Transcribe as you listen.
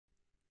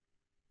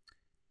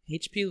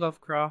H.P.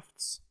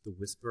 Lovecraft's The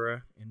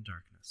Whisperer in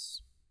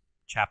Darkness.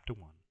 Chapter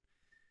 1.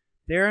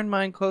 Bear in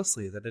mind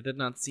closely that I did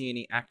not see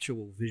any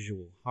actual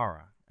visual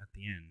horror at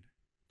the end.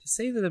 To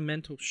say that a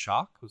mental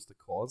shock was the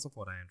cause of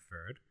what I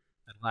inferred,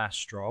 that last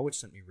straw which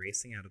sent me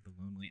racing out of the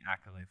lonely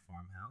Accolade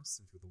farmhouse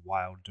and through the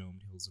wild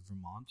domed hills of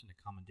Vermont in a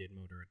commandeered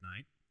motor at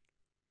night,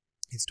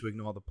 is to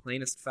ignore the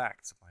plainest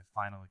facts of my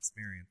final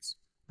experience.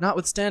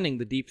 Notwithstanding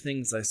the deep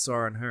things I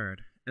saw and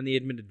heard, and the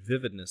admitted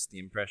vividness the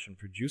impression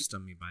produced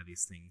on me by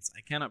these things, I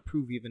cannot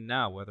prove even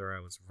now whether I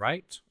was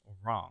right or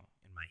wrong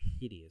in my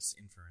hideous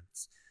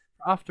inference.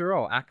 For after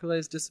all,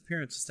 Accolade's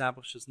disappearance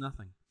establishes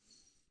nothing.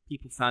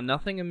 People found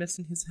nothing amiss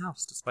in his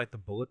house, despite the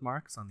bullet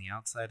marks on the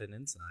outside and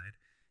inside.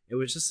 It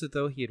was just as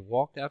though he had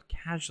walked out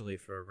casually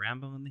for a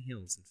ramble in the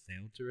hills and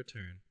failed to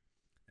return.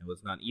 There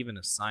was not even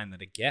a sign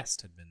that a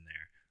guest had been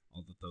there,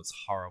 although those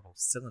horrible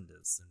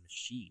cylinders and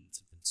machines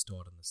had been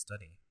stored in the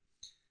study.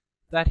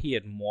 That he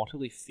had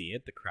mortally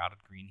feared the crowded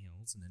green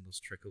hills and endless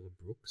trickle of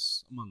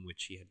brooks, among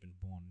which he had been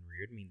born and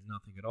reared, means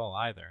nothing at all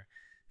either,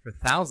 for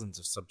thousands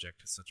are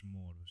subject to such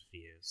morbid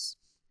fears.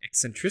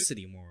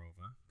 Eccentricity,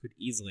 moreover, could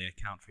easily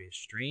account for his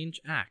strange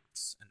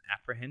acts and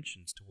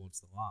apprehensions towards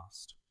the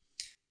lost.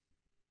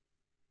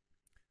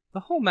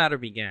 The whole matter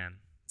began,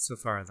 so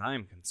far as I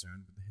am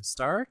concerned, with the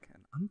historic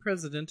and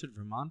unprecedented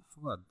Vermont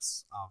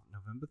floods of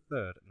November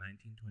 3rd,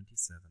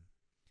 1927.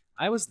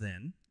 I was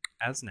then,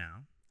 as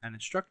now, an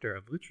instructor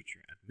of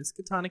literature at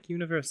Miskatonic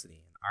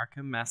University in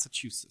Arkham,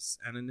 Massachusetts,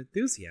 and an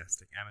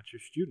enthusiastic amateur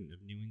student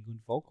of New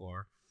England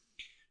folklore.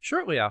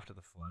 Shortly after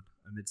the flood,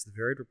 amidst the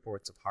varied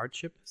reports of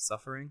hardship,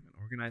 suffering,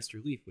 and organized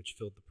relief which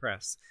filled the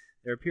press,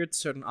 there appeared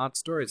certain odd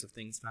stories of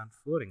things found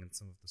floating in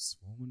some of the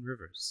swollen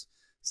rivers,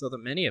 so that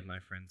many of my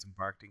friends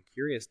embarked in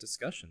curious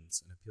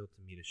discussions and appealed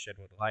to me to shed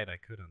what light I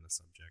could on the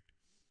subject.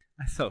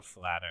 I felt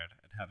flattered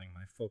at having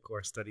my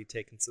folklore study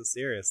taken so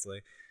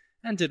seriously,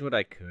 and did what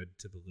I could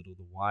to belittle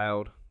the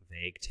wild,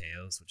 vague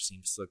tales which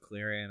seemed so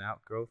clearly an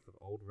outgrowth of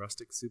old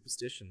rustic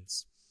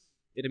superstitions.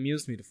 It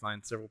amused me to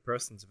find several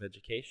persons of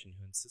education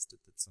who insisted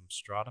that some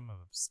stratum of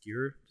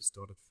obscure,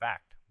 distorted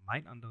fact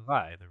might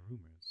underlie the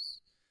rumors.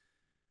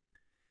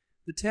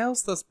 The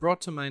tales thus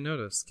brought to my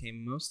notice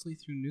came mostly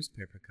through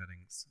newspaper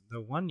cuttings,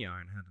 though one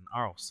yarn had an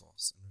oral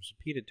source and was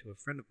repeated to a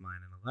friend of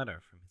mine in a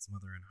letter from his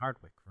mother in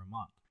Hardwick,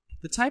 Vermont.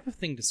 The type of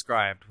thing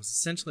described was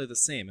essentially the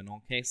same in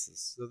all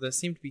cases, though there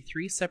seemed to be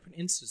three separate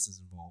instances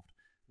involved,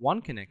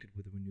 one connected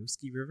with the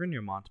Winooski River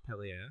near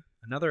Montpelier,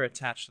 another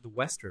attached to the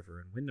West River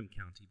in Windham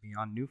County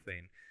beyond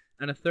Newfane,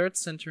 and a third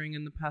centering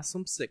in the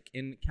Passumpsic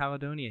in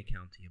Caledonia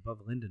County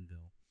above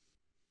Lyndonville.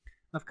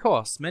 Of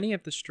course, many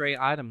of the stray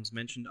items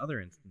mentioned other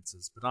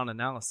instances, but on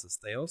analysis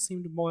they all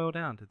seemed to boil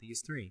down to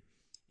these three.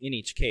 In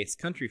each case,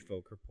 country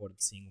folk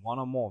reported seeing one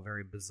or more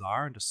very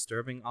bizarre and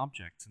disturbing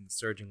objects in the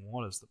surging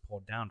waters that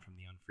poured down from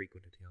the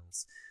unfrequented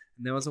hills,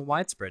 and there was a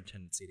widespread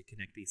tendency to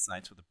connect these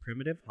sites with a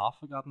primitive,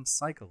 half-forgotten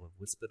cycle of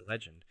whispered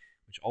legend,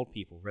 which old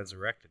people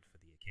resurrected for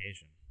the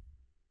occasion.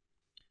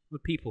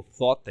 What people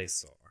thought they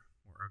saw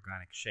were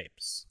organic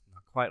shapes,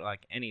 not quite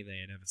like any they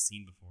had ever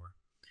seen before.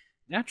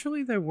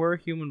 Naturally, there were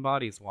human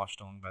bodies washed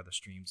along by the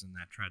streams in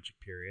that tragic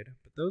period,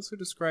 but those who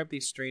described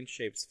these strange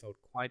shapes felt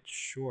quite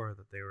sure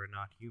that they were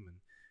not human,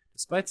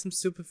 despite some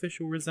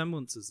superficial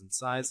resemblances in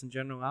size and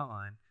general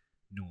outline.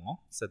 Nor,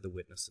 said the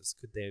witnesses,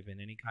 could they have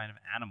been any kind of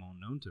animal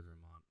known to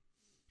Vermont.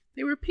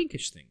 They were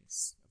pinkish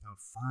things,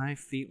 about 5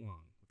 feet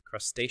long, with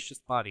crustaceous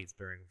bodies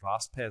bearing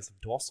vast pairs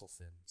of dorsal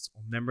fins,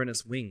 or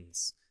membranous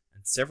wings,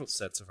 and several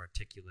sets of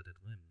articulated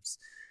limbs,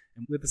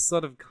 and with a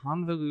sort of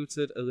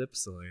convoluted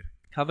ellipsoid,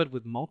 covered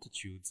with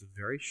multitudes of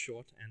very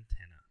short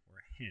antennae,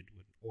 where a head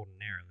would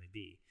ordinarily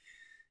be.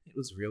 It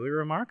was really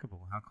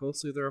remarkable how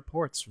closely the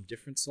reports from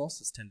different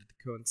sources tended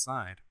to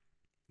coincide,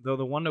 though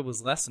the wonder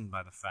was lessened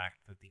by the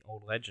fact that the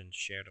old legends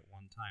shared at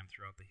one time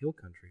throughout the hill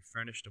country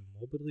furnished a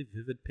morbidly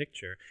vivid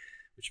picture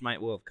which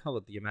might well have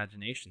colored the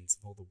imaginations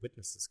of all the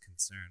witnesses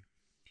concerned.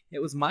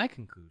 It was my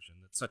conclusion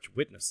that such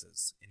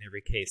witnesses, in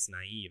every case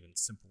naive and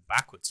simple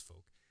backwoods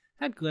folk,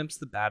 had glimpsed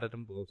the battered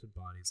and bloated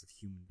bodies of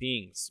human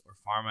beings or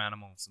farm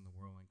animals in the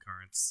whirling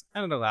currents,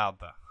 and had allowed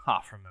the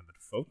half-remembered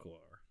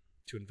folklore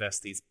to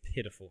invest these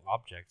pitiful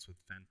objects with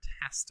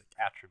fantastic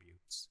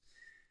attributes.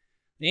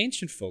 The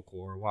ancient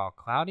folklore, while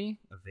cloudy,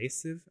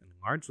 evasive, and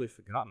largely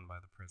forgotten by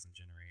the present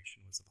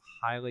generation, was of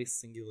a highly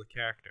singular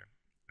character,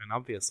 and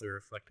obviously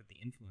reflected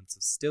the influence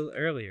of still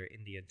earlier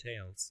Indian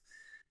tales.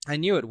 I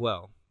knew it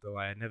well, though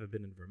I had never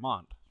been in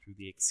Vermont, through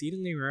the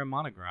exceedingly rare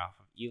monograph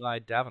of Eli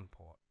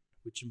Davenport,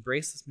 which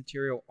embraces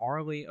material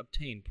orally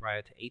obtained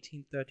prior to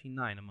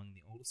 1839 among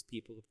the oldest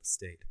people of the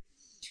state.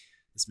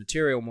 This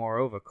material,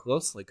 moreover,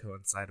 closely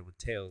coincided with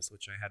tales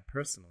which I had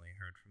personally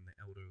heard from the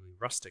elderly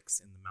rustics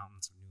in the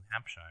mountains of New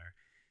Hampshire.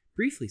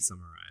 Briefly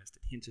summarized,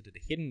 it hinted at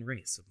a hidden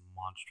race of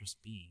monstrous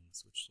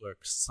beings which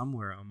lurked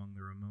somewhere among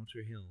the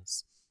remoter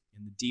hills,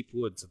 in the deep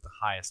woods of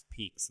the highest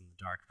peaks and the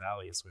dark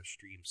valleys where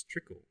streams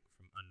trickled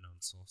from unknown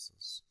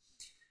sources.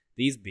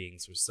 These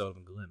beings were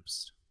seldom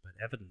glimpsed, but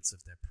evidence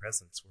of their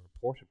presence were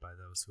reported by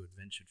those who had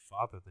ventured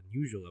farther than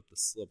usual up the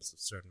slopes of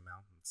certain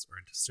mountains or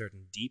into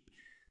certain deep,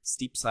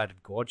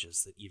 steep-sided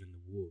gorges that even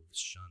the wolves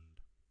shunned.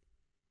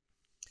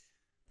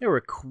 There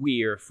were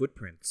queer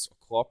footprints or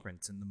claw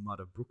prints in the mud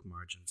of brook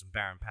margins and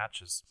barren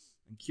patches,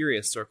 and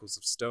curious circles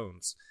of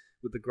stones,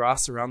 with the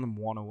grass around them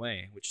worn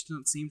away, which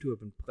didn't seem to have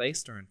been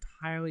placed or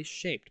entirely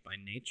shaped by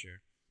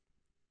nature.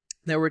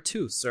 There were,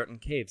 too, certain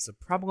caves of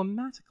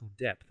problematical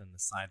depth in the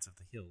sides of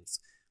the hills,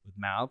 with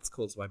mouths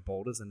closed by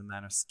boulders in a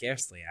manner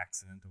scarcely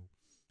accidental,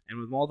 and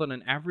with more than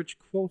an average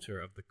quota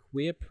of the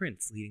queer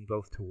prints leading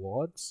both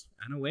towards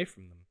and away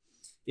from them,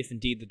 if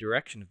indeed the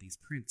direction of these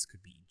prints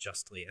could be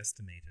justly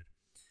estimated.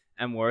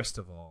 And worst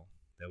of all,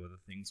 there were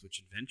the things which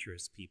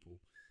adventurous people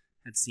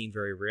had seen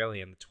very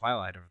rarely in the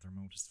twilight of the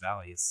remotest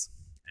valleys,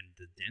 and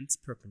the dense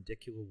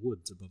perpendicular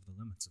woods above the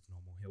limits of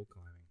normal hill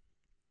climbing.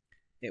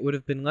 It would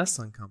have been less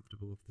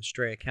uncomfortable if the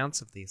stray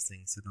accounts of these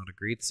things had not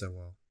agreed so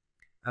well.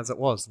 As it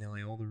was,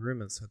 nearly all the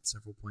rumours had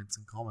several points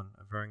in common,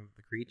 averring that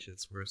the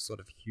creatures were a sort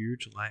of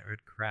huge light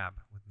red crab,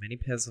 with many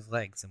pairs of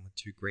legs and with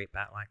two great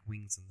bat-like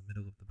wings in the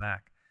middle of the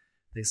back.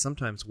 They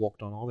sometimes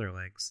walked on all their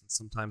legs, and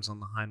sometimes on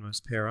the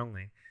hindmost pair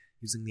only,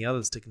 using the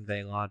others to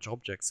convey large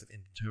objects of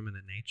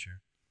indeterminate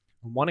nature.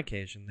 On one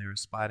occasion they were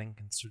spied in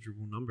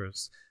considerable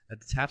numbers, a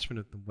detachment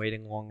of them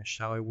wading along a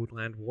shallow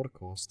woodland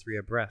watercourse 3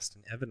 abreast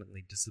in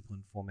evidently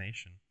disciplined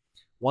formation.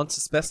 Once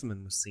a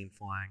specimen was seen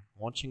flying,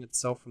 launching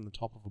itself from the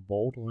top of a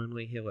bold,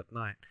 lonely hill at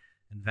night,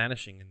 and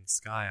vanishing in the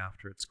sky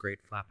after its great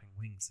flapping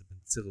wings had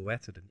been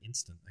silhouetted an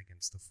instant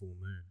against the full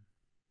moon.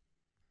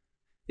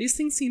 These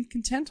things seemed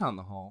content on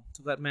the whole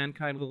to let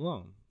mankind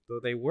alone, though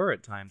they were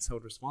at times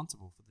held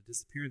responsible for the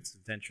disappearance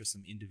of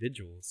venturesome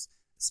individuals,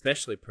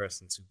 especially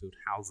persons who built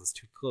houses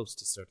too close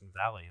to certain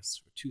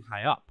valleys or too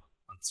high up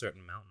on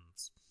certain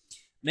mountains.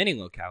 Many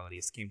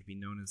localities came to be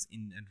known as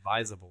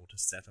inadvisable to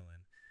settle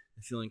in,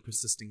 the feeling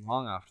persisting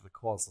long after the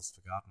cause was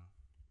forgotten.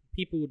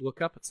 People would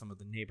look up at some of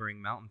the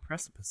neighboring mountain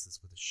precipices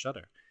with a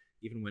shudder,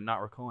 even when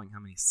not recalling how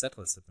many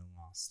settlers had been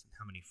lost and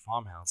how many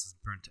farmhouses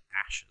burnt to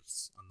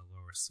ashes on the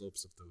lower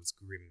slopes of those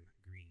grim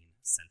green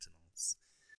sentinels.